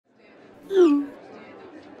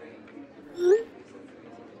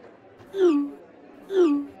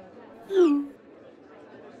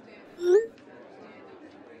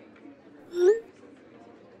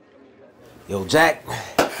Yo, Jack,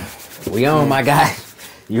 we on, my guy.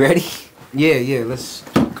 You ready? Yeah, let's,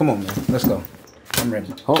 come on, man, let's go. I'm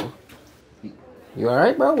ready. Oh, you all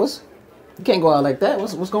right, bro? You can't go out like that.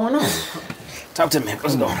 What's going on? Talk to me,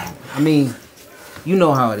 what's going on? I mean, you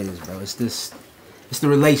know how it is, bro. It's the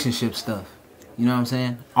relationship stuff. You know what I'm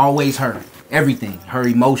saying? Always her, everything, her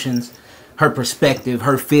emotions, her perspective,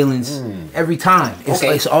 her feelings, every time.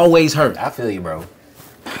 It's always her. I feel you, bro.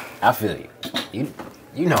 I feel you.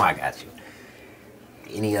 You know I got you.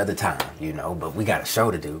 Any other time, you know, but we got a show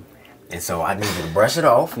to do. And so I need you to brush it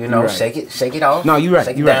off, you know, shake it off. No, you're right.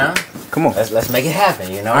 Shake it down. Come on. Let's make it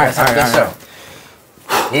happen, you know. All right, let's have a good show.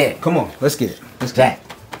 Yeah. Come on, let's get it. Jack.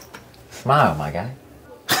 Smile, my guy.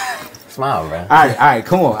 Smile, bro. All right,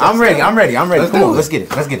 come on. I'm ready. Come on, let's get it.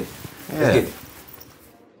 Yeah. Let's get it.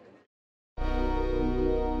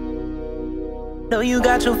 Know you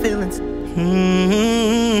got your feelings. So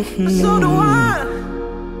do I.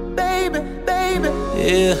 Baby.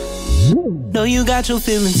 Yeah. Know you got your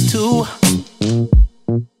feelings too.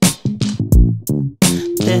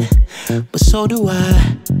 Yeah. But so do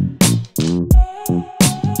I.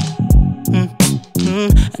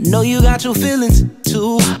 I know you got your feelings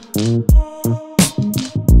too.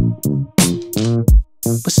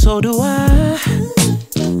 But so do I.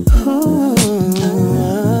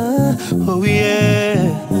 Oh yeah.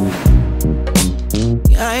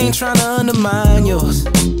 I ain't tryna undermine yours.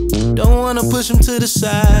 Don't wanna push them to the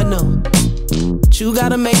side, no. But you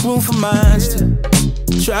gotta make room for mine too.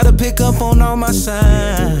 Try to pick up on all my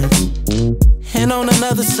signs. And on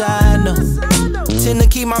another side, no. Tend to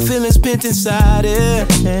keep my feelings pent inside, yeah.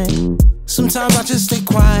 Sometimes I just stay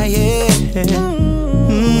quiet.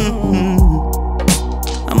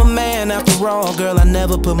 I'm a man after all, girl, I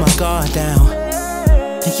never put my guard down.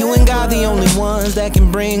 And you and God the only ones that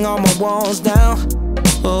can bring all my walls down.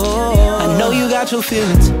 Oh, I know you got your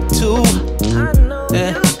feelings too.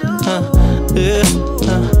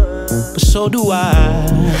 But so do I.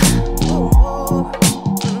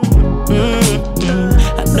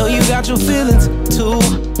 I know you got your feelings too.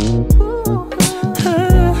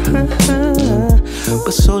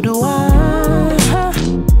 But so do I.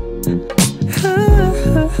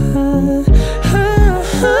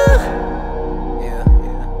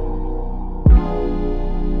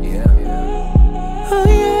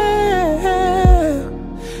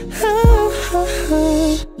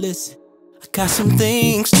 Listen, I got some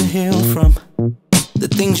things to heal from. The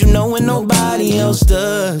things you know and nobody else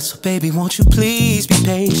does. So baby, won't you please be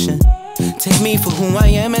patient. Take me for who I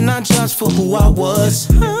am and not just for who I was.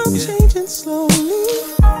 I'm changing slowly.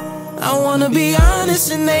 I wanna be honest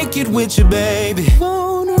and naked with you, baby.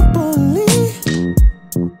 Vulnerably.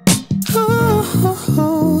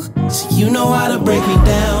 So you know how to break me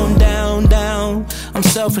down, down, down. I'm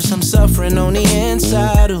selfish, I'm suffering on the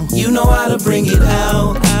inside. Ooh. You know how to bring it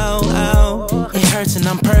out, out, out. It hurts and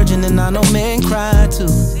I'm purging and I know men cry too.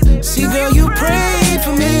 See, girl, you pray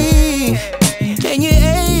for me and you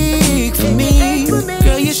ache for me.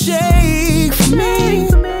 Girl, you shake for me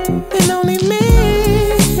and only me.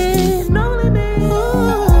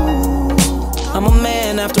 Ooh. I'm a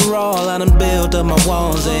man after all, I done built up my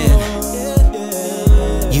walls and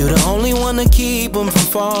you the only one to keep them from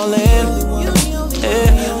falling.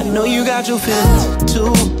 Yeah, I know you got your feelings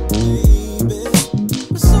too,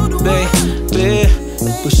 baby,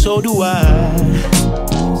 but so do I.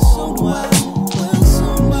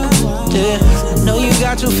 Yeah, I know you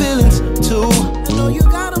got your feelings too.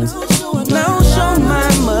 Don't show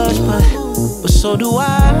mine much, but so do I.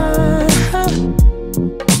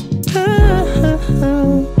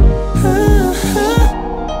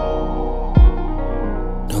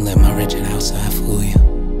 Don't let my wretched outside fool you.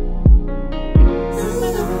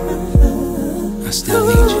 I still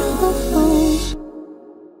need you.